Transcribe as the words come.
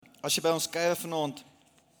As jy by ons kuier vanaand,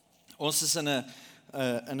 ons is in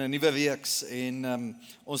 'n nuwe reeks en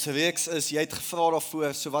ons reeks is Jy het gevra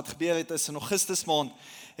daarvoor. So wat gebeur het is in Augustus maand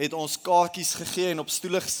het ons kaartjies gegee en op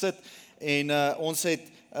stoele gesit en ons het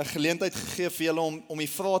 'n geleentheid gegee vir julle om die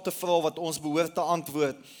vrae te vra wat ons behoort te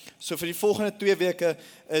antwoord. So vir die volgende 2 weke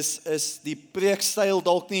is die preekstyl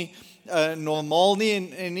dalk nie normaal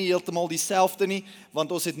nie en nie heeltemal dieselfde nie,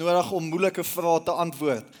 want ons het nodig om moeilike vrae te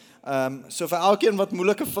antwoord. So vir elkeen wat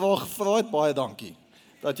moeilike vrae gevra het, baie dankie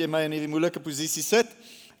dat jy my in hierdie moeilike posisie sit.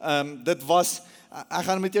 Dit was, ek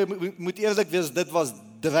gaan met jou moet eerlik wees, dit was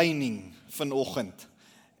draining vanoggend.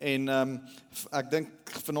 En ek dink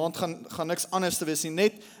vanaand gaan niks anders te wees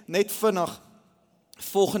nie. Net vinnig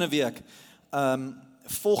volgende week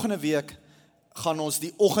gaan ons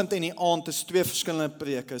die oggend en die aand is 2 verskillende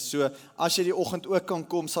preke. So as jy die oggend ook kan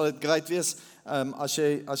kom, sal dit great wees. As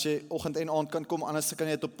jy oggend en aand kan kom, anders kan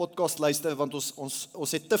jy dit op podcast luister, want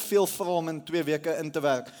ons het te veel vrae om in 2 weke in te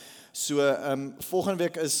werk. So volgende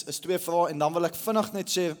week is 2 vrae en dan wil ek vinnig net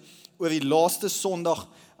share oor die laaste Sondag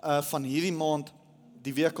van hierdie maand.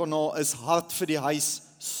 Die week daarna is Hart vir die Huis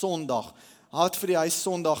Sondag. Hart vir die Huis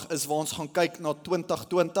Sondag is waar ons gaan kyk na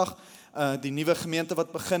 2020, die nuwe gemeente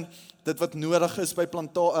wat begin, dit wat nodig is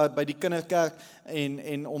by die kinderkerk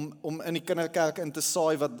en om in die kinderkerk in te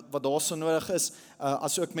saai wat daar so nodig is,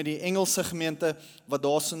 as ook met die Engelse gemeente wat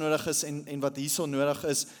daar so nodig is en wat hier so nodig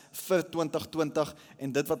is vir 2020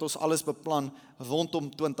 en dit wat ons alles beplan rondom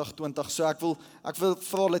 2020. So ek wil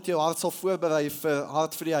vra dat jou hart sal voorberei vir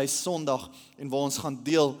Hart vir die Huis Sondag en waar ons gaan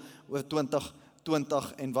deel oor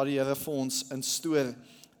 2020 en wat die Here vir ons in stoor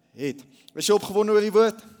het. Is jy opgewonde oor die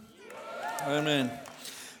woord? Amen.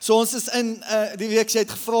 So ons is in die week, Jy het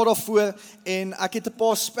gevra daarvoor en ek het 'n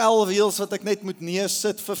paar spelreëls wat ek net moet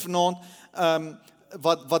neersit vir vanaand,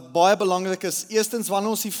 wat baie belangrik is. Eerstens, wanneer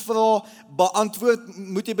ons die vrae beantwoord,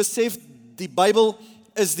 moet jy besef, die Bybel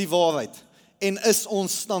is die waarheid en is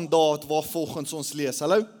ons standaard waar volgens ons lees.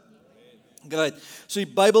 Hallo? Great. So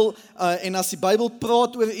die Bybel, en as die Bybel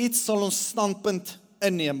praat oor iets, sal ons standpunt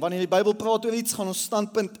inneem. Wanneer die Bybel praat oor iets, gaan ons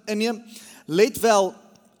standpunt inneem. Let wel,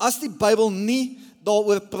 as die Bybel nie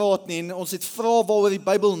daaroor praat nie, en ons het vrae waaroor die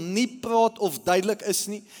Bybel nie praat of duidelik is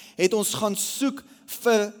nie, het ons gaan soek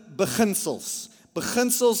vir beginsels.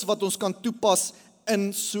 Beginsels wat ons kan toepas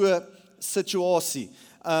in so 'n situasie.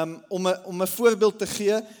 Om 'n voorbeeld te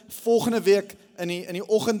gee, volgende week in die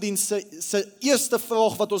oggenddiens se eerste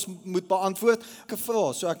vraag wat ons moet beantwoord, ek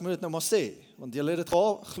vra, so ek moet dit nou maar sê, want julle het dit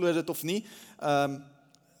glo dit of nie,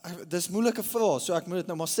 dis moeilike vrae, so ek moet dit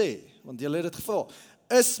nou maar sê, want julle het dit gevra.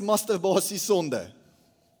 Is masturbasie sonde?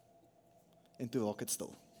 En toe raak dit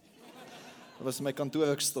stil. Dat was my kantoor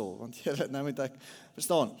ook stil, want nou moet ek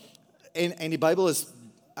verstaan. En die Bybel is,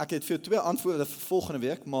 ek het vir 2 antwoorde vir volgende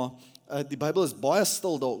week, maar die Bybel is baie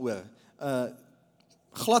stil daaroor.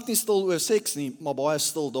 Glad nie stil oor seks nie, maar baie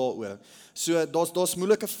stil daaroor. So daar's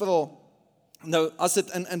moeilike vrae. Nou, as dit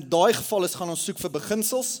in daai geval is, gaan ons soek vir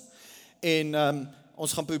beginsels en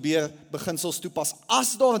ons gaan probeer beginsels toepas.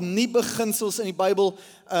 As daar nie beginsels in die Bybel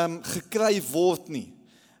gekry word nie,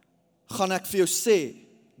 gaan ek vir jou sê,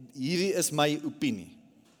 hierdie is my opinie.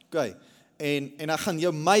 Okay. En ek gaan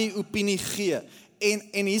jou my opinie gee.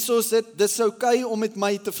 En hierso is dit is okay om met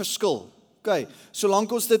my te verskil. Okay.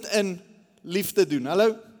 Solank ons dit in liefde doen.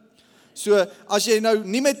 Hallo? So, as jy nou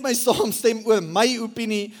nie met my saamstem oor my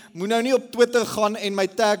opinie, moet nou nie op Twitter gaan en my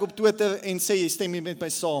tag op Twitter en sê jy stem nie met my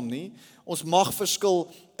saam nie. Ons mag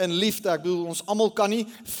verskil in liefde. Ek bedoel, ons almal kan nie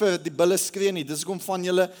vir die bulle skree nie. Dis kom van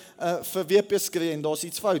julle vir WP skree en daar's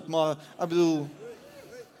iets fout, maar ek bedoel,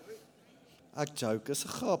 ek joke, is 'n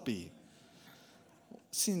grappie.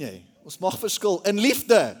 Sien jy? Ons mag verskil in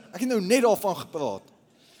liefde. Ek het nou net daarvan gepraat.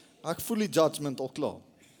 Ek voel die judgment al klaar.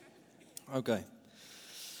 Okay.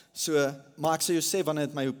 So, maar ek sê jou sê wanneer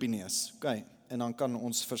dit my opinie is. Okay. En dan kan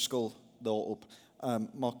ons verskil daarop.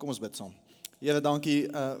 Maar kom ons bid saam. Here, dankie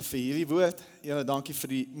vir hierdie woord. Here, dankie vir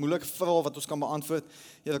die moeilike vrae wat ons kan beantwoord.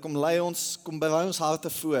 Here, kom lei ons, kom berei ons harte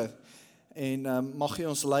voor. En mag jy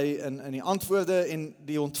ons lei in die antwoorde en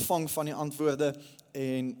die ontvang van die antwoorde.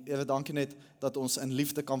 En Here, dankie net dat ons in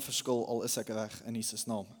liefde kan verskil, al is ek reg in Jesus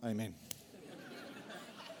naam. Amen.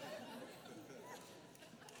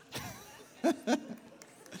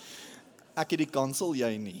 Ek het die kansel,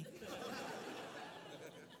 jy nie.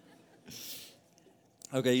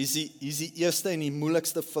 Okay, hier is die eerste en die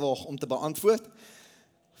moeilikste vraag om te beantwoord.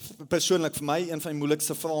 Persoonlik vir my, een van die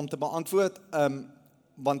moeilikste vrae om te beantwoord,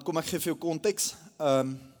 want kom ek gee vir jou konteks.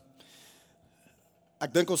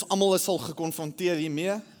 Ek dink ons almal is al gekonfronteer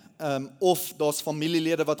hiermee. of daar's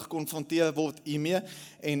familielede wat gekonfronteer word hiermee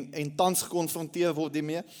en tans gekonfronteer word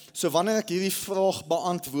hiermee. So wanneer ek hierdie vraag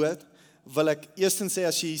beantwoord, wil ek eerstens sê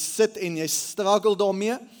as jy sit en jy struggle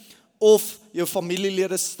daarmee of jou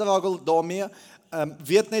familielede struggle daarmee,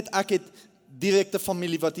 weet net ek het direkte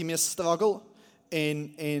familie wat hiermee struggle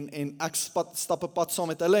en ek stap 'n pad saam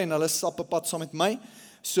met hulle en hulle stap 'n pad saam met my.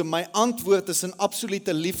 So my antwoord is in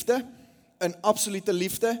absolute liefde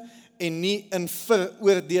en nie in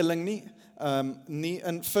veroordeling nie,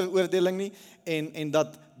 en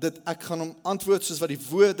dat ek gaan hom antwoord soos wat die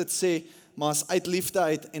woord dit sê, maar as uit liefde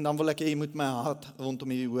uit, en dan wil ek hê jy moet my hart rondom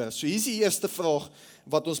hierdie hoor. So hier is die eerste vraag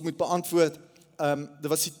wat ons moet beantwoord. Dit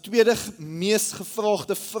was die tweede mees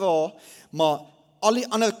gevraagde vraag, maar al die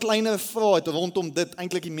ander kleiner vrae het rondom dit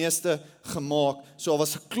eintlik die meeste gemaak. So daar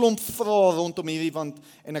was 'n klomp vrae rondom hierdie,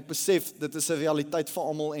 en ek besef, dit is 'n realiteit vir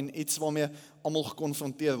almal en iets waarmee almal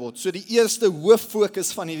gekonfronteer word. So die eerste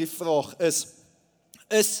hooffokus van hierdie vraag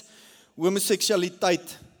is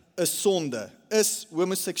homoseksualiteit 'n sonde? Is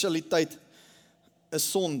homoseksualiteit 'n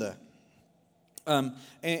sonde?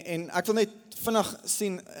 En ek wil net vinnig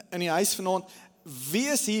sien in die huis vanaand, wie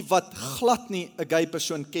is hier wat glad nie 'n gay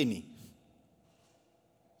persoon ken nie?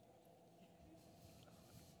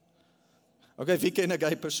 Okay, wie ken 'n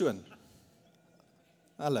gay persoon?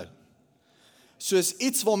 Hallo. So is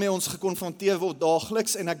iets waarmee ons gekonfronteer word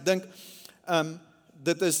daagliks, en ek dink,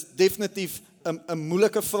 dit is definitief 'n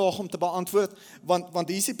moeilike vraag om te beantwoord, want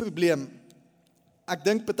hier is die probleem. Ek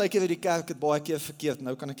dink partykeer die kerk het baie keer verkeerd,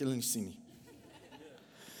 nou kan ek julle nie sien nie.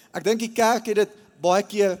 Ek dink die kerk het dit baie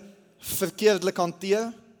keer verkeerdelik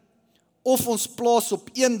hanteer, of ons plaas op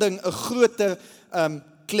een ding 'n groter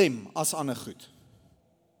klem as ander goed.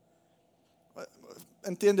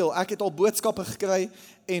 Inteendeel, ek het al boodskappe gekry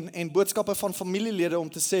en boodskappe van familielede om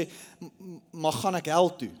te sê, maar gaan ek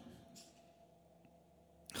hel toe?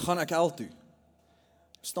 Gaan ek hel toe?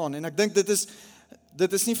 Verstaan, en ek dink dit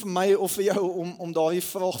is nie vir my of vir jou om daardie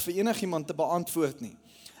vraag vir enigiemand te beantwoord nie.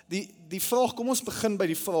 Die vraag, kom ons begin by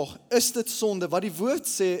die vraag, is dit sonde? Wat die woord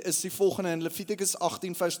sê is die volgende in Levitikus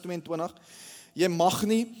 18 vers 22, jy mag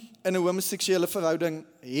nie in 'n homoseksuele verhouding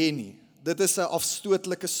hê nie. Dit is 'n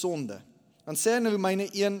afstootlike sonde. Dan sê in Romeine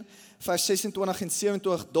 1 vers 26 en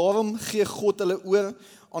 27, daarom gee God hulle oor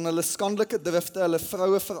aan hulle skandelike drifte, hulle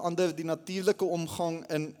vroue verander die natuurlike omgang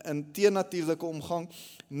in teennatuurlike omgang,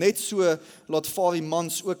 net so laat vaar die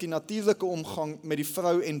mans ook die natuurlike omgang met die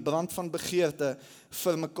vrou en brand van begeerte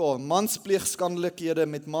vir mekaar. Mans pleeg skandelikhede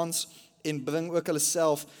met mans en bring ook hulle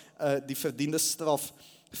self die verdiende straf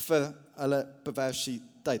vir hulle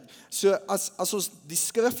perversiteit. So as ons die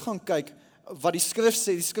skrif gaan kyk, wat die skrif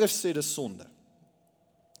sê dis sonde.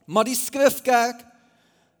 Maar die skrifkerk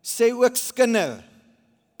sê ook skinder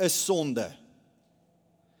is sonde.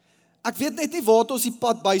 Ek weet net nie waar het ons die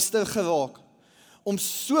pad byster geraak, om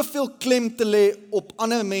soveel klem te lê op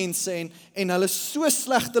ander mense en hulle so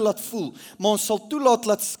sleg te laat voel, maar ons sal toelaat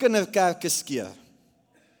dat skinderkerke skeer.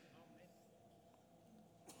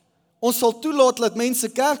 Ons sal toelaat dat mense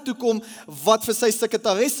kerk toe kom, wat vir sy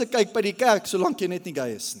sekretaresse kyk by die kerk, solank jy net nie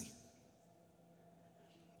gay is nie.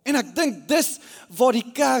 En ek dink dis waar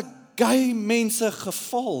die kerk gay mense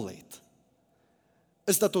geval het,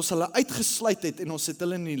 is dat ons hulle uitgesluit het en ons het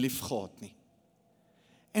hulle nie lief gehad nie.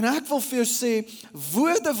 En ek wil vir jou sê,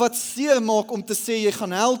 woorde wat seer maak om te sê jy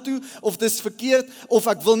gaan hel toe, of dis verkeerd, of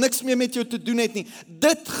ek wil niks meer met jou te doen het nie,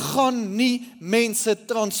 dit gaan nie mense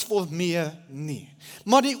transformeer nie.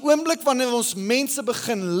 Maar die oomblik wanneer ons mense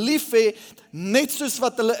begin lief hê, net soos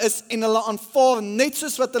wat hulle is, en hulle aanvaar net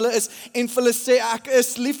soos wat hulle is, en vir hulle sê, ek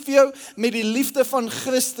is lief vir jou, met die liefde van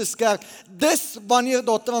Christus kerk, dis wanneer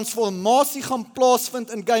daar transformasie gaan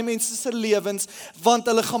plaasvind in gay mense se lewens, want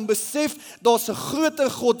hulle gaan besef, daar's 'n groter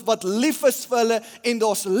God wat lief is vir hulle, en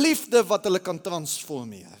daar's liefde wat hulle kan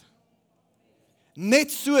transformeer.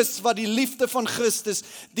 Net soos wat die liefde van Christus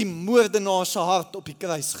die moordenaar se hart op die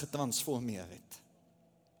kruis getransformeer het.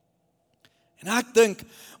 En ek dink,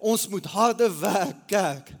 ons moet harde werk,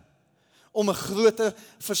 kerk, om 'n groter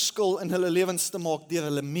verskil in hulle lewens te maak, deur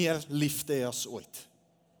hulle meer lief te hê as ooit.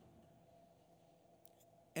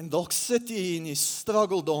 En dalk sit jy hier en jy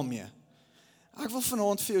struggle daarmee. Ek wil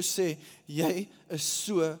vanaand vir jou sê, jy is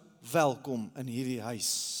so welkom in hierdie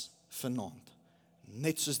huis vanaand.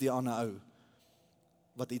 Net soos die ander ou,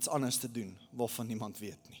 wat iets anders te doen, waarvan niemand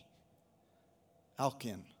weet nie.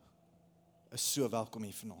 Elkeen is so welkom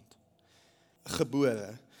hier vanaand.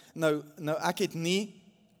 Gebore. Nou ek het nie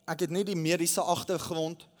die mediese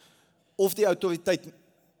agtergrond of die autoriteit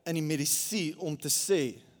in die medisyne om te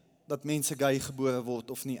sê dat mense gay gebore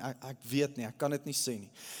word of nie. Ek weet nie, ek kan dit nie sê nie.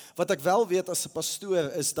 Wat ek wel weet as 'n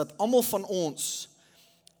pastoor is dat almal van ons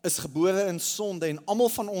is gebore in sonde en almal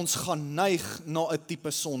van ons gaan neig na 'n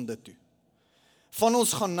tipe sonde toe. Van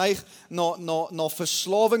ons gaan neig na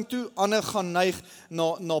verslawing toe, ander gaan neig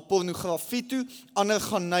na pornografie toe, ander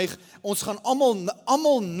gaan neig, ons gaan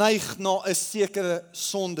almal neig na 'n sekere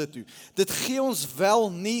sonde toe. Dit gee ons wel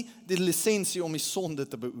nie die lisensie om die sonde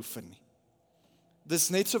te beoefen nie. Dis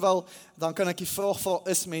net sowel, dan kan ek die vraag vra,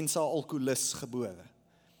 is mense alkoholist gebore?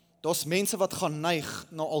 Daar's mense wat gaan neig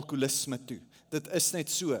na alkoholisme toe. Dit is net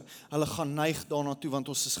so. Hulle gaan neig daarna toe, want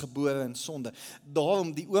ons is gebore in sonde.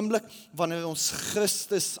 Daarom, die oomblik, wanneer ons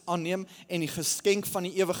Christus aanneem, en die geskenk van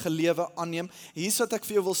die ewige lewe aanneem, hier is wat ek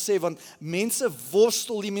vir jou wil sê, want mense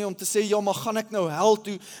worstel hiermee om te sê, ja, maar gaan ek nou hel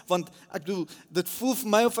toe, want ek bedoel, dit voel vir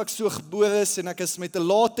my of ek so gebore is, en ek is met 'n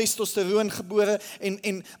lae testosteroon gebore,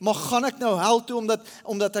 maar gaan ek nou hel toe,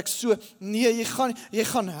 omdat ek so, nee, jy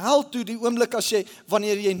gaan hel toe, die oomblik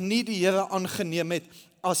wanneer jy nie die Here aangeneem het,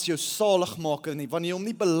 as jou saligmaker nie, wanneer jy hom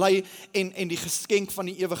nie bely en die geskenk van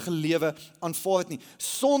die ewige lewe aanvaar het nie.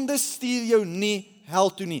 Sonde stuur jou nie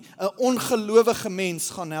hel toe nie. 'n ongelowige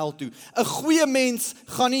mens gaan hel toe. 'n goeie mens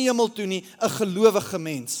gaan nie hemel toe nie. 'n gelowige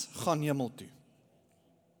mens gaan hemel toe.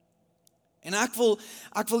 En ek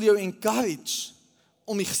wil jou encourage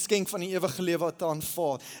om die geskenk van die ewige lewe te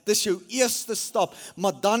aanvaar. Dis jou eerste stap,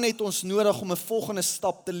 maar dan het ons nodig om 'n volgende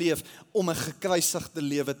stap te leef, om 'n gekruisigde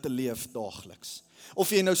lewe te leef daagliks. Of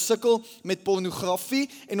jy nou sukkel met pornografie,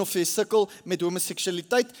 en of jy sukkel met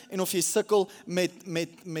homoseksualiteit, en of jy sukkel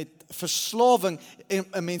met verslawing, en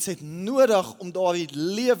 'n mens het nodig om daardie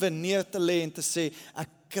lewe neer te lê en te sê, ek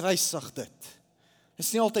kruisig dit. Dit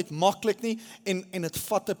is nie altyd maklik nie, en dit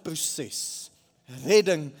vat 'n proses.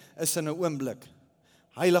 Redding is in 'n oomblik.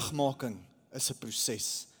 Heiligmaking is 'n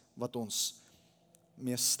proses wat ons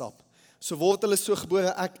mee stap. So word hulle so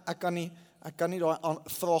gebore, ek kan nie daai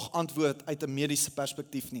vraag antwoord uit 'n mediese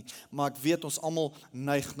perspektief nie, maar ek weet ons almal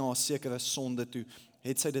neig na 'n sekere sonde toe,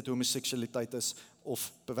 het sy dit homoseksualiteit is,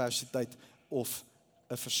 of perversiteit, of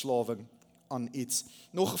 'n verslawing aan iets.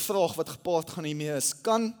 Nog 'n vraag wat gepaard gaan hiermee is,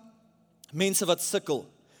 kan mense wat sukkel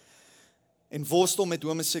en worstel met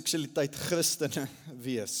homoseksualiteit Christene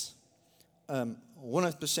wees?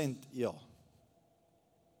 100% ja.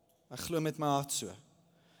 Ek glo met my hart so.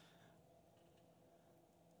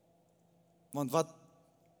 Want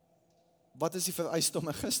wat is die vereiste om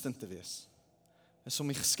 'n Christen te wees? Is om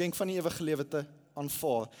die geskenk van die ewige lewe te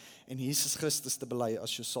aanvaar en Jesus Christus te bely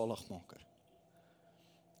as jou saligmaker.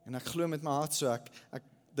 En ek glo met my hart so, ek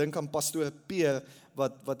dink aan pastoor Peer,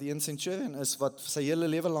 wat die een centurion is, wat sy hele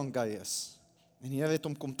lewe lang gay is. En die Here het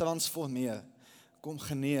hom kom transformeer, kom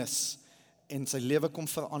genees, en sy lewe kom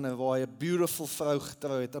verander, waar hy 'n beautiful vrou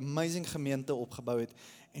getrou het, amazing gemeente opgebou het,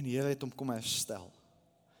 en die Here het hom kom herstel.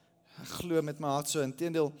 Ek glo met my hart so,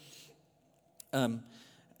 inteendeel, en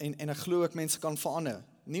ek glo ook mense kan verander.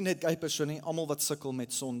 Nie net gay persone nie, almal wat sukkel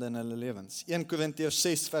met sonde in hulle lewens. 1 Korintiërs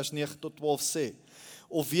 6 vers 9 tot 12 sê,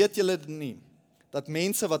 of weet julle nie, dat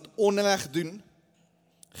mense wat onreg doen,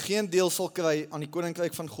 geen deel sal kry aan die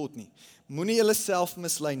koninkryk van God nie. Moenie julle self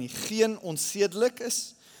mislei nie, geen onsedelik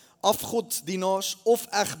is, afgodsdienaars, of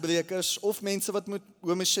egbrekers, of mense wat met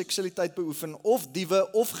homoseksualiteit beoefen, of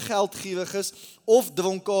diewe, of geldgieriges, of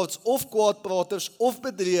dronkaards, of kwaadpraters, of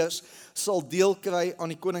bedrieërs, sal deel kry aan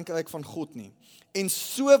die koninkryk van God nie. En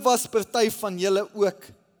so was party van julle ook,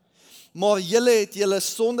 maar julle het julle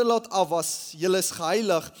sonde laat afwas, julle is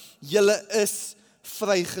geheilig, julle is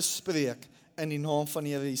vrygespreek in die naam van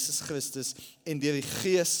die Here Jesus Christus en deur die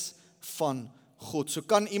Gees van God. So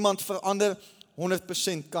kan iemand verander,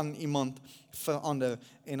 100% kan iemand verander,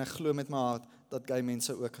 en ek glo met my hart dat gay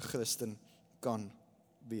mense ook 'n Christen kan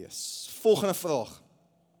wees. Volgende vraag.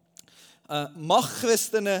 Mag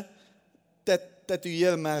Christene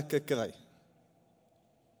tatoeëermerke kry?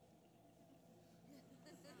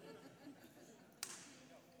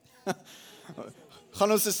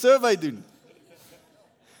 Gaan ons 'n survey doen?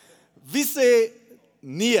 Wie sê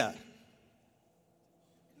nee?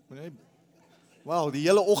 Wow, die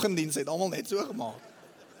hele oggenddiens het almal net so gemaak.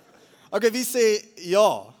 Okay, wie sê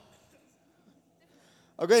ja?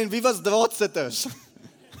 Okay, en wie was draadsitters?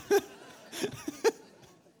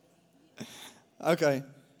 Okay.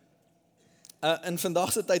 In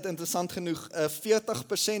vandag se tyd interessant genoeg,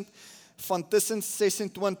 40% van tussen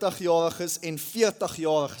 26-jariges en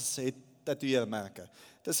 40-jariges het tatoeëermerke.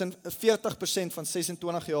 Tussen 40% van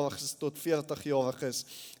 26-jariges tot 40-jariges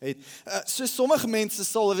het. So sommige mense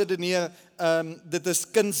sal redeneer, dit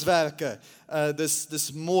is kunswerke,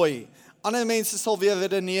 dis mooi. Ander mense sal weer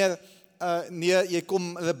redeneer, nee, jy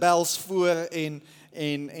kom rebels voor en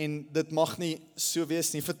dit mag nie so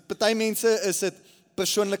wees nie. Vir party mense is dit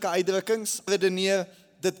persoonlike uitdrukkings, redeneer,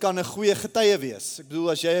 dit kan 'n goeie getuie wees. Ek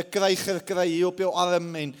bedoel, as jy 'n kryger kry hier op jou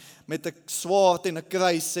arm en met 'n swaard en 'n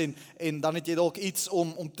kruis en dan het jy dalk iets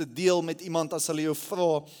om te deel met iemand as hulle jou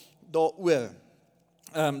vra daaroor.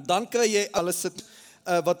 Dan kry jy alles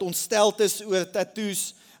wat ontsteld is oor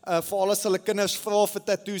tattoos, veral as hulle kinders vra vir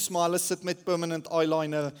tattoos, maar hulle sit met permanent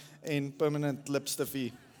eyeliner en permanent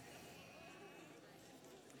lipstick.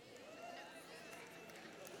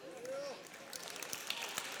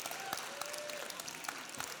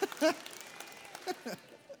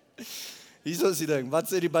 Hier is die ding, wat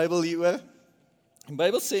sê die Bybel hieroor? Die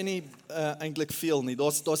Bybel sê nie eintlik veel nie.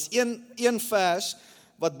 Daar's een vers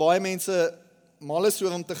wat baie mense mal is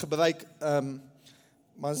oor om te gebruik,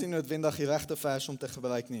 maar is nie noodwendig die regte vers om te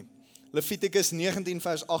gebruik nie. Levitikus 19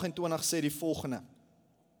 vers 28 sê die volgende: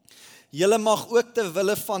 Julle mag ook ter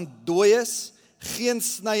wille van dooies geen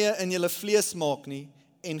snye in julle vlees maak nie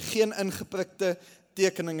en geen ingeprikte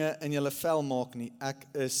tekeninge in julle vel maak nie. Ek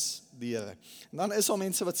is die Here. En dan is daar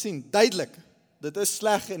mense wat sien, duidelik, dit is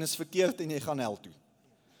sleg en is verkeerd en jy gaan hel toe.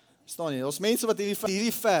 Verstaan jy? Daar's mense wat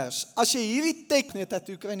hierdie vers, as jy hierdie teks net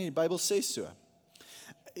tattoo kry nie, die Bybel sê so.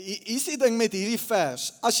 Hier is die ding met hierdie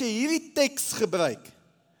vers, as jy hierdie teks gebruik,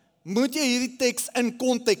 moet jy hierdie teks in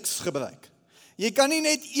konteks gebruik. Jy kan nie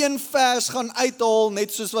net een vers gaan uithaal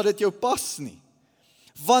net soos wat dit jou pas nie.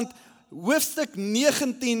 Want hoofstuk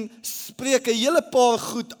 19 spreek 'n hele paar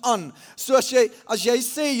goed aan. So as jy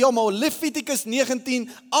sê, ja maar Levitikus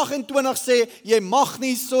 19:28 sê, jy mag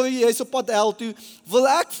nie, sorry, jy's op pad hel toe, wil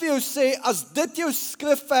ek vir jou sê, as dit jou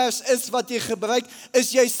skrifvers is wat jy gebruik,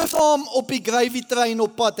 is jy saam op die gravy trein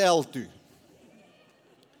op pad hel toe.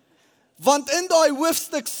 Want in daai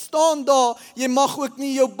hoofstuk staan daar, jy mag ook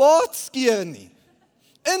nie jou baard skeer nie.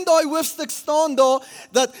 In daai hoofstuk staan daar,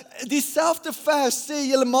 dat dieselfde vers sê,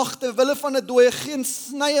 julle mag ter wille van 'n dooie geen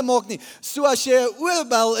snye maak nie. So as jy 'n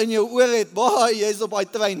oorbel in jou oor het, jy's op daai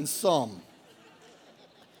trein saam.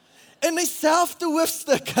 In dieselfde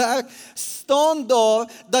hoofstuk staan daar,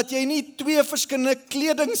 dat jy nie 2 verskillende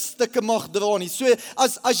kledingstukke mag dra nie. So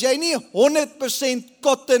as jy nie 100%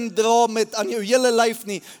 cotton dra met aan jou hele lyf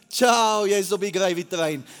nie, ciao, jy's op die gravy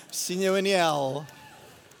trein. Sien jou in die hel.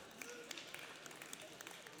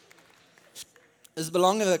 Is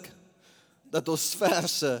belangrik dat ons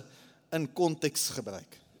verse in konteks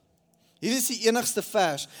gebruik. Hier is die enigste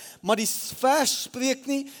vers, maar die vers spreek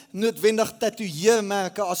nie noodwendig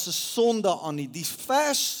tatoeëermerke as 'n sonde aan nie. Die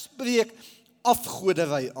vers spreek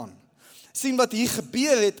afgoderry aan. Sien wat hier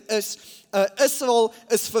gebeur het is, Israel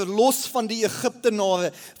is verlos van die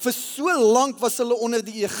Egiptenare. Vir so lank was hulle onder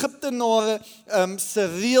die Egiptenare se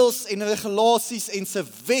reëls en regulasies en se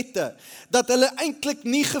wette, dat hulle eintlik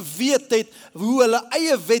nie geweet het hoe hulle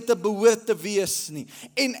eie wette behoort te wees nie.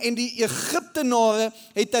 En die Egiptenare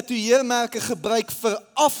het tatoeëermerke gebruik vir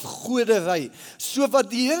afgoderry. So wat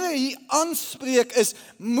die Here hier aanspreek is,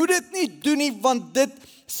 moet dit nie doen nie, want dit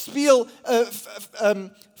speel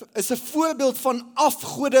is 'n voorbeeld van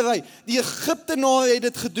afgoderry. Die Egiptenare het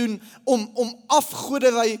dit gedoen om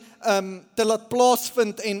afgoderry te laat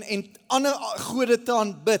plaasvind en ander gode te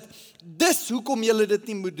aanbid. Dis hoekom julle dit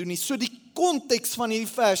nie moet doen nie. So die konteks van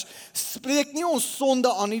hierdie vers spreek nie ons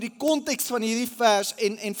sonde aan nie. Die konteks van hierdie vers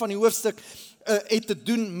en van die hoofstuk het te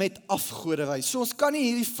doen met afgoderry. So ons kan nie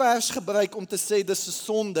hierdie vers gebruik om te sê dis 'n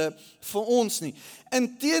sonde vir ons nie.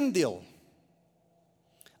 Inteendeel,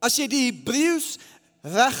 as jy die Hebreëus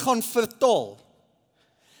reg gaan vertaal,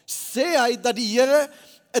 sê hy dat die Here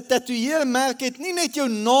 'n tatoeëermerk het, nie net jou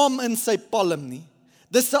naam in sy palm nie.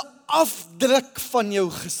 Dis 'n afdruk van jou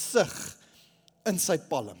gesig in sy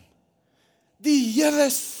palm. Die Here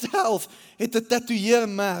self het 'n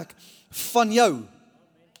tatoeëermerk van jou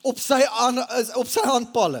op sy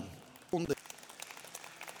handpalm.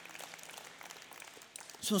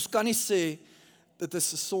 So ons kan nie sê dit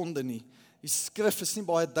is 'n sonde nie. Die skrif is nie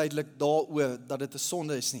baie duidelik daaroor dat dit 'n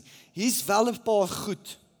sonde is nie. Hier's wel 'n paar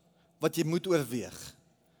goed wat jy moet oorweeg.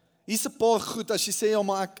 Hier's 'n paar goed as jy sê, ja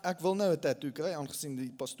maar ek wil nou 'n tattoo kry, aangesien die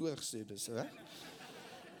pastoor gesê dis, reg?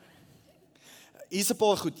 Hier's 'n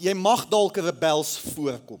paar goed. Jy mag dalk rebels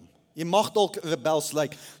voorkom. Jy mag dalk rebels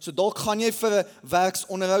lyk. So dalk gaan jy vir 'n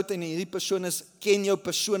werksonderhoud en hierdie persoon ken jou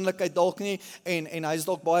persoonlikheid dalk nie en hy is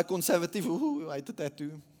dalk baie konservatief. Hy het 'n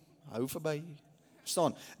tattoo. Hou verby.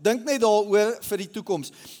 Verstaan? Dink net daaroor vir die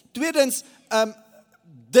toekoms. Tweedens,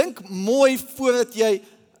 dink mooi voordat jy,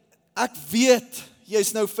 ek weet,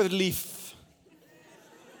 jy's nou verlief.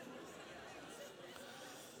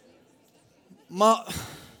 Maar,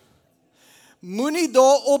 moenie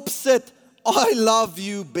daarop sit, I love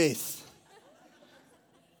you Beth.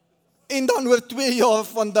 En dan oor 2 jaar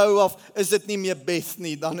van nou af, is dit nie meer Beth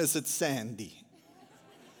nie, dan is dit Sandy.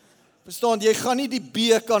 Verstaan, jy gaan nie die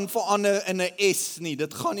B kan verander in 'n S nie,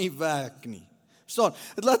 dit gaan nie werk nie. Verstaan,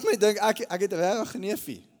 dit laat my dink, ek het regtig 'n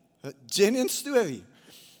neefie, genuine story.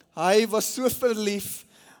 Hy was so verlief,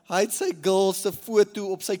 hy het sy girl se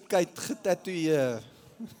foto op sy kuit getatoeëer.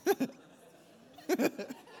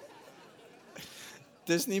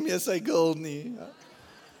 Dis nie meer sy girl nie.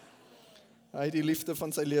 Hy het die liefde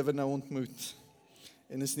van sy lewe nou ontmoet.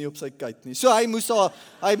 En is nie op sy kuit nie. So hy moes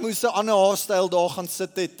 'n ander haarstyl daar gaan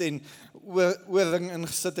sit het en oorring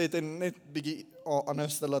ingesit het en net bietjie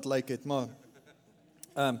anders te laat lyk het, maar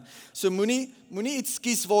so moenie iets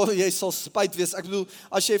kies waar jy sal spyt wees. Ek bedoel,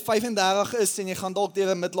 as jy 35 is en jy gaan dalk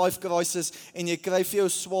deur 'n midlife crisis en jy kry vir jou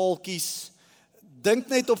swaalkies, dink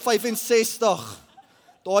net op 65.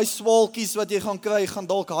 Daai swaalkies wat jy gaan kry, gaan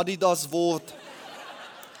dalk Adidas word.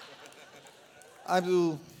 Ek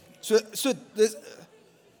bedoel, so dis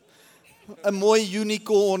 'n mooi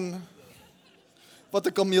unicorn wat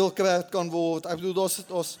 'n kameelkwerk kan word. Ek bedoel,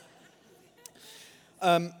 daar's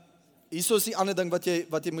hier is die ander ding wat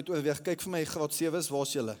jy moet oorweeg. Kyk vir my graad 7's,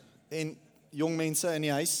 waar's julle? En jong mense in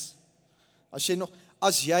die huis.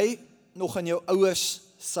 As jy nog in jou ouers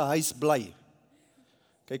se huis bly.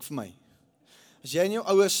 Kyk vir my. As jy in jou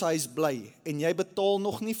ouers se huis bly en jy betaal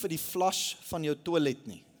nog nie vir die flush van jou toilet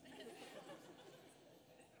nie.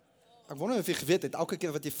 Ek wonder of jy geweet het, elke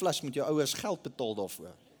keer wat jy flush moet jou ouers geld betaal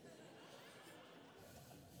daarvoor.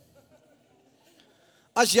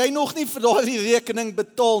 As jy nog nie vir daardie rekening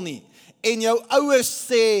betaal nie en jou ouers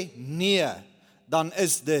sê nee, dan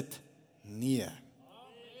is dit nee.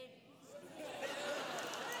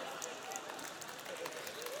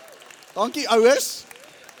 Dankie ouers.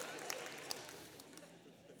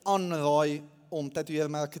 Aanraai om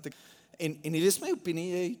tatoeëermerke te en hier is my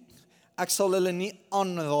opinie, ek sal hulle nie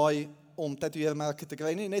aanraai om tatoeëermerke te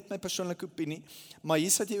kry nie, net my persoonlike opinie, maar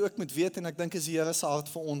hier wat jy ook moet weet, en ek dink is die Here se hart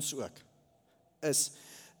vir ons ook, is,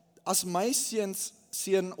 as my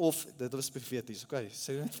seun of, dit was profeties, okay,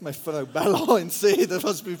 sê net vir my vrou, Bella, en sê, dit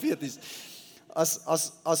was profeties,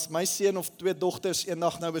 as my seun of 2 dogters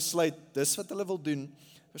eendag nou besluit, dis wat hulle wil doen,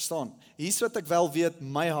 verstaan, hier wat ek wel weet,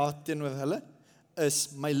 my hart teenoor hulle,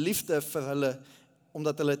 is my liefde vir hulle,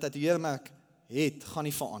 omdat hulle 'n tatoeëermerk het, gaan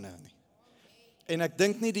nie verander nie. En ek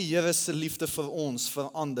dink nie die Here se liefde vir ons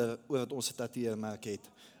verander oordat ons 'n tatoeëermerk het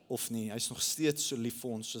of nie. Hy's nog steeds so lief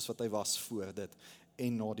vir ons soos wat hy was voor dit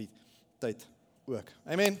en na die tyd ook.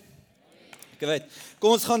 Amen. Great.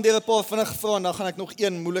 Kom ons gaan deur 'n paar vinnige vrae en dan gaan ek nog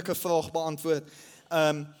een moeilike vraag beantwoord.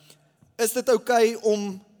 Is dit oukei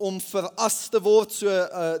om verras te word? So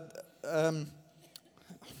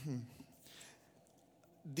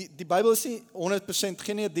die Bybel is nie 100%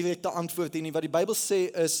 geen 'n direkte antwoord hier nie. Wat die Bybel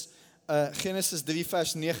sê is Genesis 3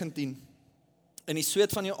 vers 19. In die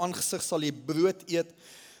sweet van jou aangesig sal jy brood eet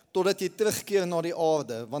totdat jy terugkeer na die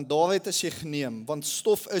aarde, want daaruit is jy geneem, want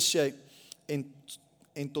stof is jy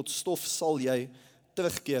en tot stof sal jy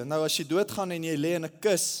terugkeer. Nou as jy doodgaan en jy lê in 'n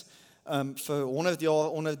kus vir 100 jaar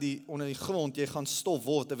onder die grond, jy gaan stof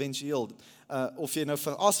word eventueel. Of jy nou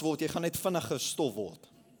veras word, jy gaan net vinniger stof word.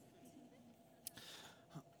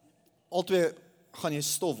 Altwee gaan jy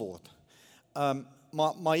stof word.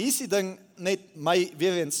 Maar hier is die ding, net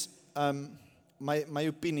weer eens, my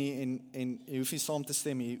opinie, en jy hoef nie saam te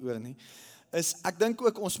stem hieroor nie, is, ek dink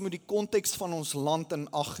ook ons moet die konteks van ons land in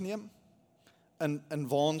ag neem, in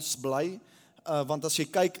waar ons bly, want as jy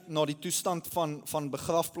kyk na die toestand van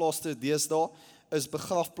begrafplaase deesdae, is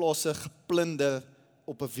begrafplase geplunder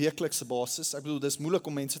op 'n weeklikse basis. Ek bedoel, dis moeilik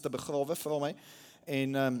om mense te begrawe, vra my,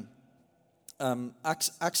 en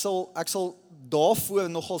ek sal daarvoor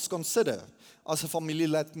nogals consider, as 'n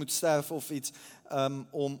familielid moet sterf of iets,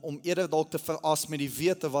 om eerder dalk te veras met die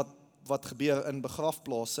wete wat gebeur in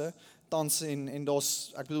begrafplase, tans en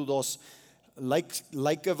daar's, ek bedoel, daar's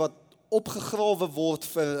lyke wat opgegrawe word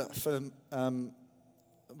vir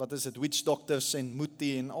wat is dit, witch doctors en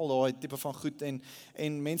muti en al daai tipe van goed,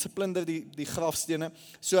 en mense plunder die grafstene,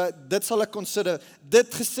 so dit sal ek consider.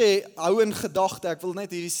 Dit gesê, hou in gedagte, ek wil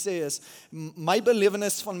net hierdie sê is, my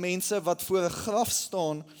belewenis van mense wat voor 'n graf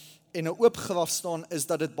staan, en 'n oop graf staan, is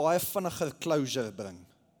dat dit baie vinniger closure bring,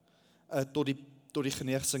 tot die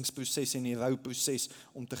genesingsproses en die rouproses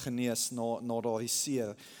om te genees na daardie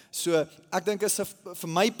seer. So, ek dink vir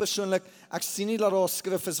my persoonlik, ek sien nie dat daar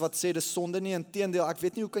skrif is wat sê dis sonde nie, inteendeel, ek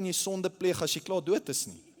weet nie hoe kan jy sonde pleeg as jy klaar dood is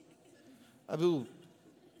nie. Ek bedoel,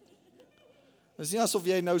 dis nie asof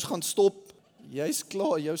jy nou gaan stop, jy's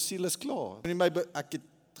klaar, jou siel is klaar. Ek het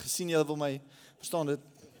gesien, jy wil my, verstaan dit,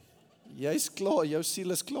 jy's klaar, jou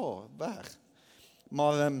siel is klaar, weg.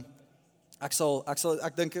 Maar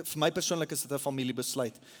ek dink vir my persoonlik is dit 'n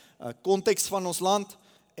familiebesluit. Konteks van ons land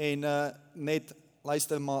en net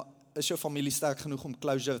luister, maar is jou familie sterk genoeg om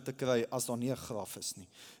closure te kry as daar nie 'n graf is nie.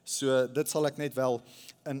 So dit sal ek net wel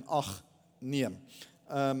in ag neem.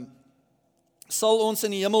 Sal ons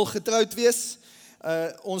in die hemel getroud wees?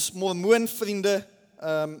 Ons mormoonvriende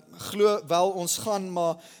glo wel ons gaan,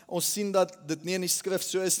 maar ons sien dat dit nie in die skrif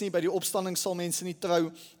so is nie. By die opstanding sal mense nie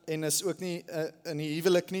trou en is ook nie in die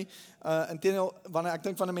huwelik nie. Inteendeel, wanneer ek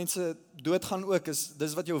dink wanneer mense doodgaan ook,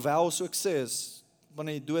 dis wat jou vows ook sê, is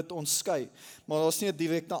wanneer jy dood ons skei. Maar daar is nie 'n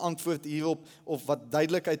direkte antwoord hierop of wat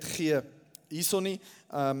duidelikheid gee hierso nie.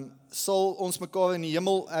 Sal ons mekaar in die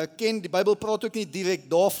hemel erken? Die Bybel praat ook nie direk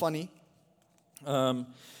daarvan nie.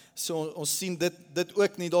 So ons sien dit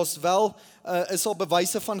ook nie. Daar's wel is al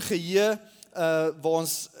bewyse van geheue waar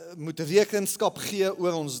ons moet rekenskap gee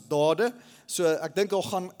oor ons dade. So ek dink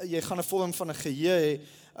jy gaan 'n vorm van 'n geheue hê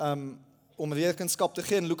om rekenskap te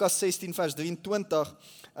gee. In Lukas 16 vers 23,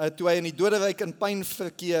 toe hy in die doderyk in pyn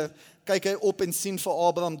verkeer, kyk hy op en sien vir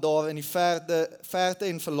Abraham daar in die verte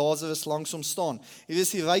en vir Lazarus langs hom staan. Hier is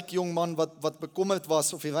die ryk jong man wat bekommerd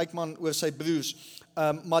was, of die ryk man oor sy broers.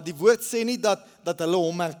 Maar die woord sê nie dat hulle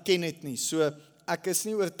hom herken het nie. So ek is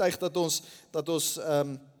nie oortuig dat ons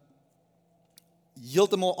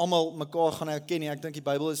heeltemal almal mekaar gaan herken nie. Ek dink die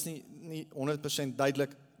Bybel is nie 100%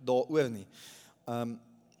 duidelik daaroor nie.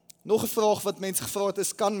 Nog 'n vraag wat mense gevra het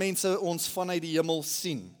is, kan mense ons vanuit die hemel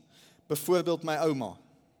sien? Byvoorbeeld my ouma.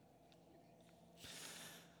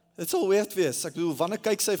 Dit sal weird wees. Ek bedoel, wanneer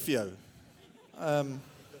kyk sy vir jou?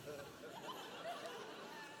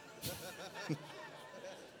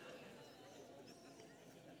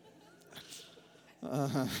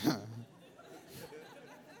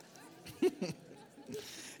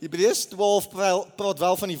 Hebreërs 12 praat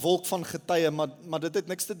wel van die wolk van getuie, maar dit het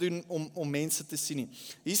niks te doen om mense te sien nie.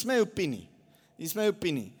 Hier is my opinie.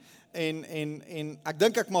 En ek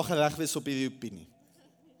dink ek mag reg wees op hierdie opinie.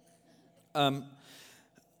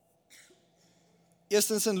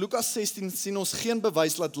 Eerstens in Lukas 16 sien ons geen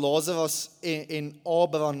bewys dat Lazarus en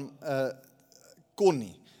Abraham kon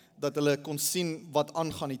nie, dat hulle kon sien wat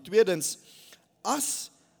aangaan nie. Tweedens, as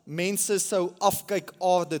mense sou afkyk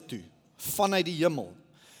aarde toe, vanuit die hemel,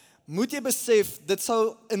 moet jy besef, dit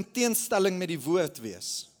sou in teenstelling met die woord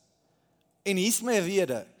wees. En hier is my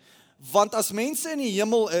rede, want as mense in die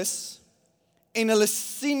hemel is, en hulle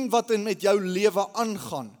sien wat met jou lewe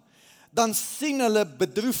aangaan, dan sien hulle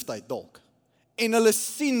bedroefdheid dalk, en hulle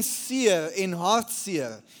sien seer en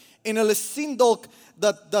hartseer, en hulle sien dalk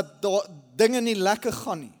dat daar dinge nie lekker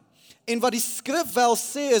gaan nie. En wat die skrif wel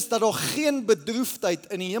sê is dat daar geen bedroefdheid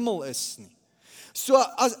in die hemel is nie. So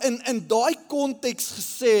as in daai konteks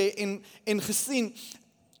gesê en gesien,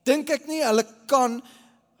 dink ek nie hulle kan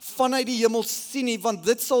vanuit die hemel sien nie, want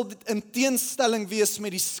dit sal in teenstelling wees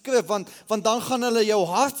met die skrif, want dan gaan hulle jou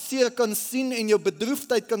hartseer kan sien en jou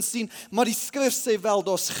bedroefdheid kan sien, maar die skrif sê wel,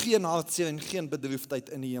 daar's geen hartseer en geen bedroefdheid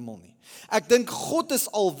in die hemel nie. Ek dink God is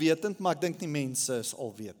alwetend, maar ek dink nie mense is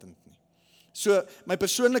alwetend nie. So, my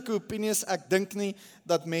persoonlike opinie is, ek dink nie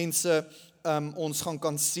dat mense ons gaan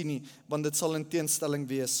kan sien nie, want dit sal in teenstelling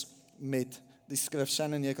wees met die skrif.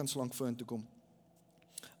 Shannon, jy kan so lank vorentoe kom.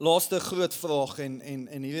 Laaste groot vraag,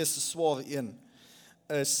 en hier is 'n swaar een,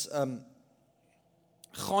 is,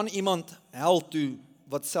 gaan iemand hel toe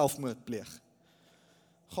wat selfmoord pleeg?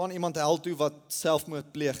 Gaan iemand hel toe wat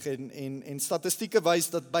selfmoord pleeg? En statistieke wys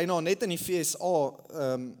dat byna net in die VSA,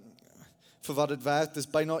 vir wat dit werd, is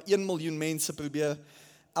byna 1 miljoen mense probeer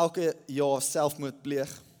elke jaar selfmoord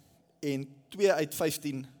pleeg, en 2 uit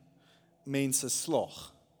 15 mense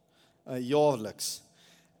slaag, jaarliks.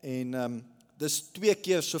 En dis 2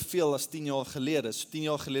 keer soveel as 10 jaar gelede. So 10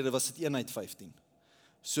 jaar gelede was dit 1 uit 15.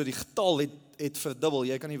 So die getal het verdubbel.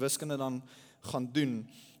 Jy kan die wiskunde dan gaan doen.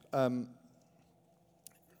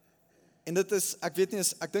 En dit is, ek weet nie,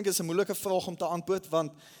 ek dink dit is 'n moeilike vraag om te antwoord,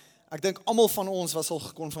 want ek dink almal van ons was al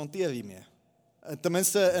gekonfronteer hiermee. Ten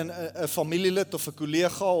minste 'n familielid of 'n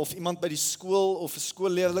kollega of iemand by die skool of 'n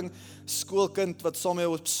skoolleerling, skoolkind wat saam met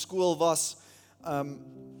jou op skool was,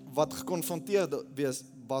 wat gekonfronteer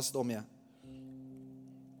was daarmee.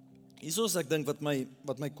 Hier is ek dink wat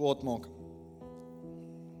my kwaad maak,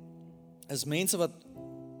 is mense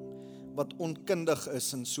wat onkundig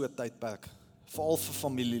is in so 'n tydperk, veral vir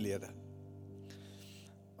familielede.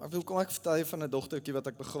 Kom ek vertel jy van 'n dogtertjie wat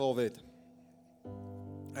ek begrawe het.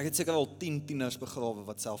 Ek het seker al 10 tieners begrawe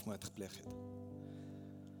wat selfmoord gepleeg het.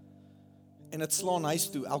 En dit slaan huis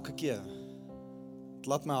toe elke keer. Dit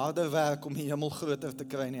laat my harder werk om die hemel groter te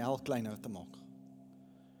kry en die hel kleiner te maak.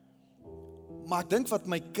 Maar ek dink wat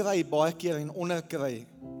my kry baie keer en onderkry,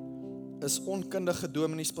 is onkundige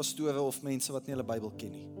dominees, pastore of mense wat nie hulle Bybel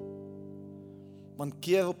ken nie. Want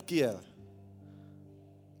keer op keer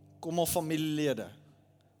kom al familielede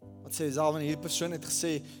Wat sê Selwyn, hierdie persoon het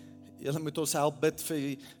gesê, julle moet ons help bid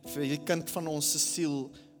vir die kind van ons se siel,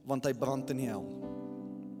 want hy brand in die hel.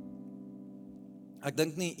 Ek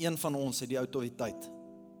dink nie een van ons het die autoriteit,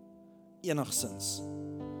 enigsins,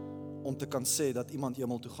 om te kan sê dat iemand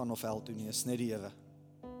hemel toe gaan of hel toe nie, is net die Here.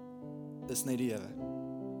 Dis net die Here.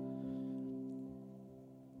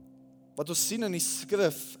 Wat ons sien in die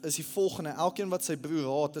skrif is die volgende, elkeen wat sy broer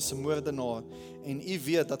haat is 'n moordenaar, en u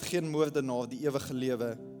weet dat geen moordenaar die ewige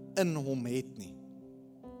lewe in hom het nie.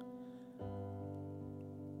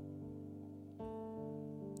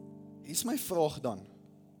 Hier is my vraag dan.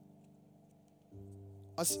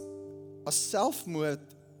 As selfmoord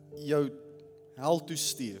jou hel toe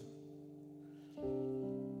stuur,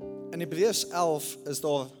 in Hebreërs 11 is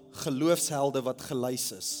daar geloofshelde wat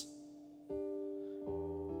gelys is.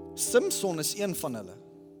 Samson is een van hulle.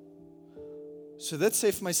 So dit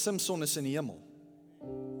sê vir my Samson is in die hemel.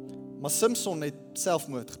 Maar Samson het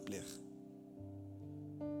selfmoord gepleeg.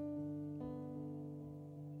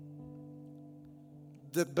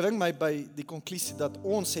 Dit bring my by die konklusie dat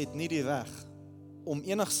ons het nie die reg om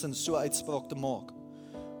enigsins so uitspraak te maak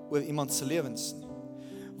oor iemand se lewens nie.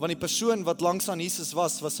 Want die persoon wat langs aan Jesus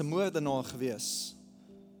was 'n moordenaar gewees.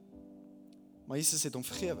 Maar Jesus het hom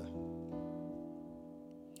vergewe.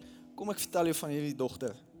 Kom ek vertel jou van hierdie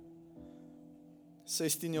dogter.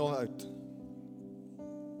 16 jaar oud.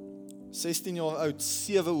 16 jaar oud,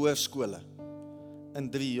 7 hoërskole in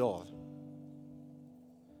 3 jaar.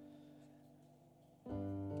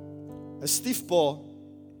 'n stiefpa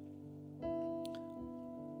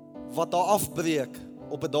wat haar afbreek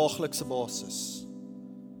op 'n daaglikse basis.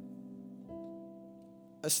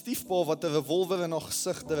 'n stiefpa wat 'n revolver in haar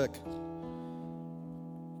gesig druk.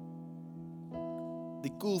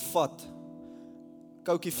 Die koel vat,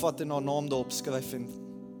 koukie vat en haar naam daarop skryf en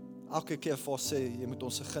elke keer vir haar sê, jy moet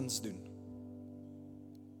ons 'n guns doen.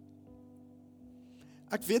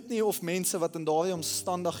 Ek weet nie of mense wat in daardie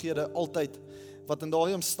omstandighede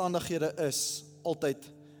is, altyd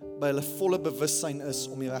by hulle volle bewussyn is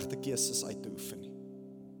om die regte keuses uit te oefen nie.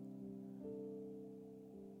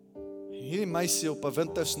 Hierdie meisie op 'n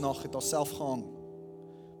wintersnag het haarself gehang,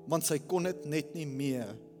 want sy kon dit net nie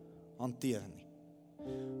meer hanteer nie.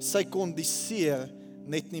 Sy kon die seer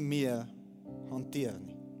net nie meer hanteer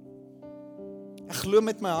nie. Ek glo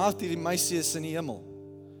met my hart hierdie meisie is in die hemel,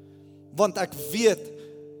 want ek weet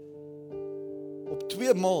op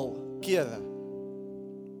 2 kere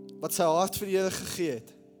wat sy hart vir die Here gegee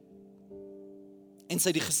het en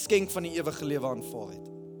sy die geskenk van die ewige lewe aanvaar het.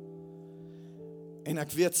 En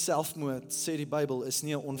ek weet selfmoord, sê die Bybel, is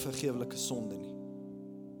nie 'n onvergewelike sonde nie.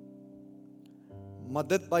 Maar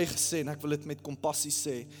dit bygesê, en ek wil dit met kompassie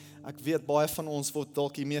sê, ek weet baie van ons word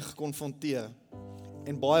dalk hiermee gekonfronteer,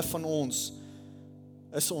 en baie van ons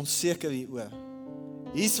is onseker hieroor.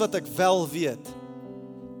 Hier's wat ek wel weet.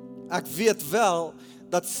 Ek weet wel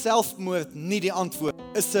dat selfmoord nie die antwoord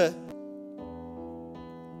is.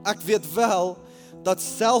 Ek weet wel dat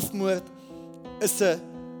selfmoord is 'n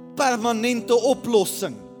permanente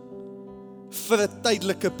oplossing vir 'n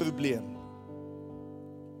tydelike probleem.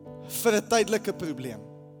 Vir 'n tydelike probleem.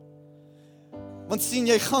 Want sien,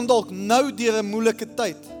 jy gaan dalk nou deur 'n moeilike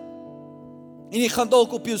tyd. En jy gaan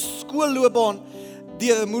dalk op jou skoolloopbaan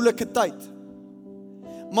deur 'n moeilike tyd.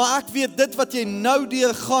 Maar ek weet dit wat jy nou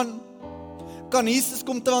deur gaan, kan Jesus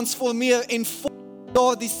kom transformeer en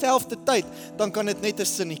daar dieselfde tyd, dan kan dit net 'n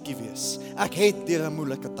sinnetjie wees. Ek het deur 'n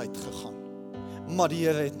moeilike tyd gegaan, maar die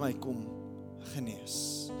Here het my kom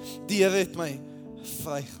genees. Die Here het my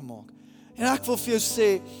vrygemaak. En ek wil vir jou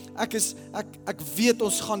sê, ek weet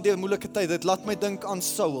ons gaan deur moeilike tyd. Dit laat my dink aan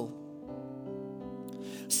Saul.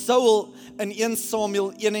 Saul in 1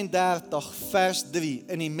 Samuel 31 vers 3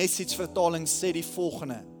 in die Message vertaling sê die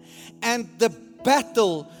volgende: And the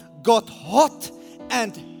battle got hot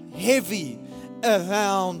and heavy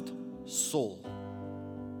around Saul.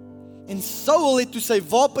 En Saul het toe sy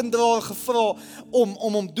wapendraer gevra om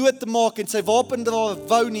hom dood te maak, en sy wapendraer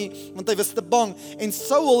wou nie, want hy was te bang, en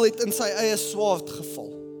Saul het in sy eie swaard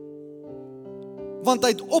geval. Want hy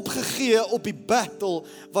het opgegee op die battle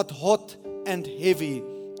wat hot and heavy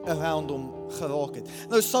around hom geraak het.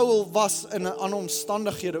 Nou Saul was in 'n ander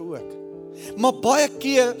omstandighede ook. Maar baie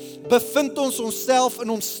keer bevind ons onsself in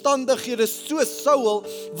omstandighede so Saul,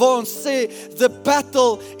 waar ons sê, the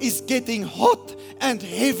battle is getting hot and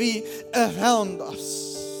heavy around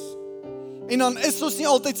us. En dan is ons nie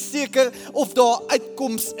altyd seker of daar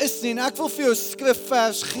uitkoms is nie, en ek wil vir jou 'n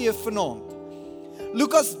skrifvers gee vanaand.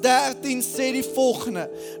 Lukas 13 sê die volgende,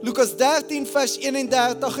 Lukas 13 vers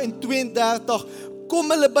 31 en 32, kom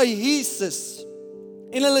hulle by Jesus,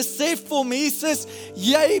 en hulle sê vir hom, Jesus,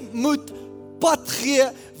 jy moet pad gee,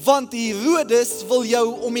 want Herodes wil jou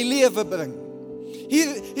om die lewe bring.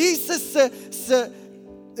 Hier Jesus se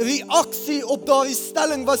reaksie op daardie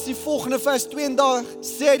stelling was die volgende vers 32,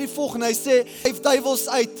 sê die volgende, hy sê, hy duiwels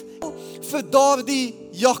uit vir daardie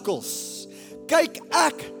jakkels. Kyk,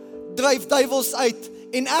 ek dryf duiwels uit,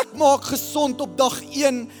 en ek maak gesond op dag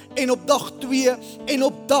 1, en op dag 2, en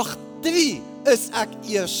op dag 3 is ek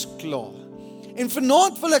eers klaar. En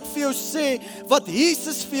vanaand wil ek vir jou sê, wat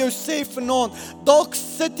Jesus vir jou sê vanaand, dalk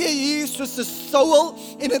sit jy hier soos 'n Saul,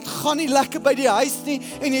 en dit gaan nie lekker by die huis nie,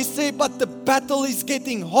 en jy sê, but the battle is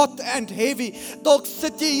getting hot and heavy. Dalk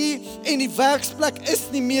sit jy hier, en die werksplek is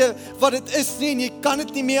nie meer wat dit is nie, en jy kan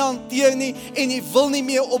dit nie meer hanteer nie, en jy wil nie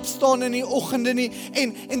meer opstaan in die oggende nie,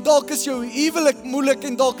 en dalk is jou huwelik moeilik,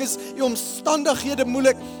 en dalk is jou omstandighede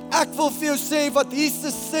moeilik. Ek wil vir jou sê, wat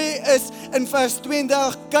Jesus sê is, in vers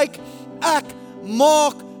 32, kyk, ek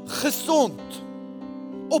maak gesond.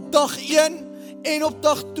 Op dag 1 en op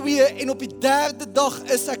dag 2 en op die 3de dag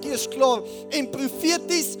is ek eers klaar. En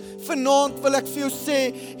profeties vanaand wil ek vir jou sê,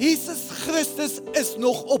 Jesus Christus is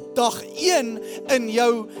nog op dag 1 in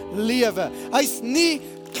jou lewe. Hy's nie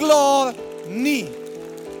klaar nie.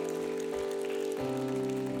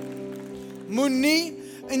 Moenie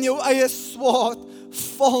in jou eie swaard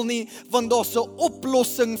val nie, want daar's 'n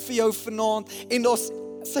oplossing vir jou vanaand, en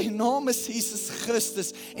sy naam is Jesus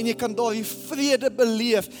Christus, en jy kan daardie vrede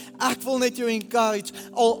beleef. Ek wil net jou encourage,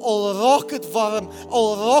 al raak dit warm,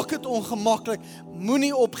 al raak dit ongemaklik,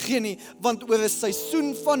 moenie opgee nie, want oor 'n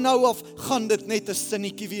seisoen van nou af, gaan dit net 'n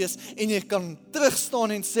sinnetjie wees, en jy kan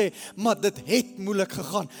terugstaan en sê, maar dit het moeilik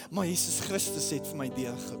gegaan, maar Jesus Christus het vir my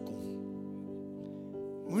deurgekom.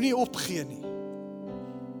 Moenie opgee nie.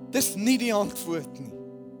 Dis nie die antwoord nie.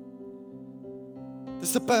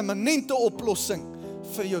 Dis 'n permanente oplossing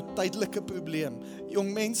vir jou tydelike probleem.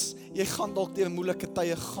 Jong mens, jy gaan dalk deur moeilike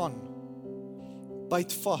tye gaan.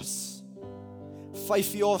 Byt vas.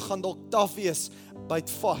 5 jaar gaan dalk taaf wees, byt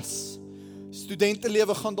vas.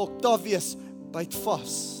 Studentelewe gaan dalk taaf wees, byt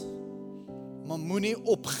vas. Maar moenie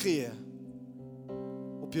opgee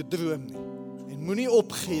op jou droom nie. En moenie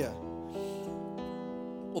opgee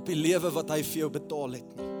op die lewe wat hy vir jou betaal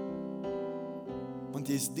het nie. Want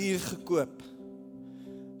jy is duur gekoop,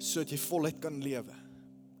 sodat jy voluit kan lewe.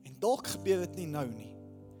 En dalk gebeur dit nie nou nie,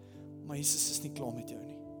 maar Jesus is nie klaar met jou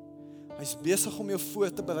nie. Hy is besig om jou voor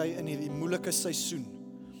te berei in hierdie moeilike seisoen,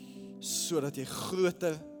 sodat jy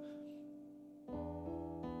groter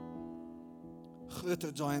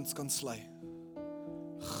giants kan slay,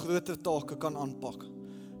 groter take kan aanpak,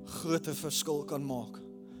 groter verskil kan maak.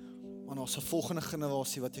 Want ons 'n volgende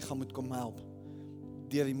generasie wat jy gaan moet kom help,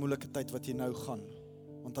 deur die moeilike tyd wat jy nou gaan.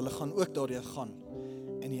 Want hulle gaan ook daardeur gaan,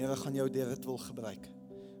 en die Here gaan jou deur dit wil gebruik,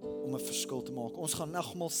 om 'n verskil te maak. Ons gaan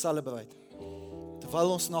nagmaal celebrate.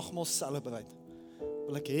 Terwyl ons nagmaal celebrate,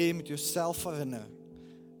 wil ek hê jy moet jouself herinner,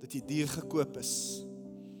 dat jy duur gekoop is,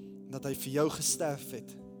 dat hy vir jou gesterf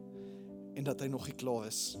het, en dat hy nog nie klaar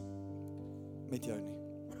is met jou nie.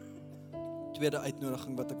 Tweede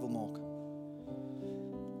uitnodiging wat ek wil maak,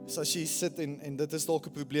 is as jy sit en dit is dalk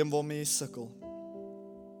 'n probleem waarmee jy sukkel,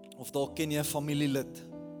 of dalk ken jy 'n familielid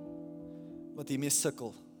wat hiermee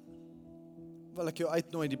sukkel, wil ek jou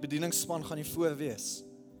uitnooi, die bedieningsspan gaan hier voor wees.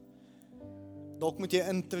 Dalk moet jy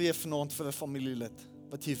intree vanaand vir 'n familielid,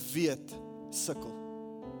 wat jy weet sukkel.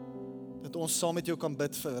 Dat ons saam met jou kan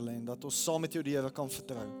bid vir hulle, en dat ons saam met jou die Here kan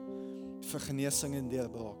vertrou, vir genesing en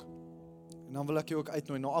deurbraak. En dan wil ek jou ook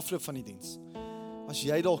uitnooi, na afloop van die diens, as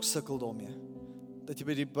jy dalk sukkel daarmee, dat jy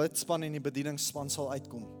by die bidspan en die bedieningsspan sal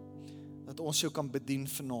uitkom, dat ons jou kan bedien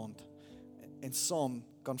vanaand, en saam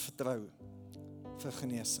kan vertrou vir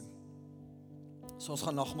genesing. So ons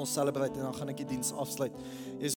gaan nagmaal celebrate, en dan gaan ek die diens afsluit.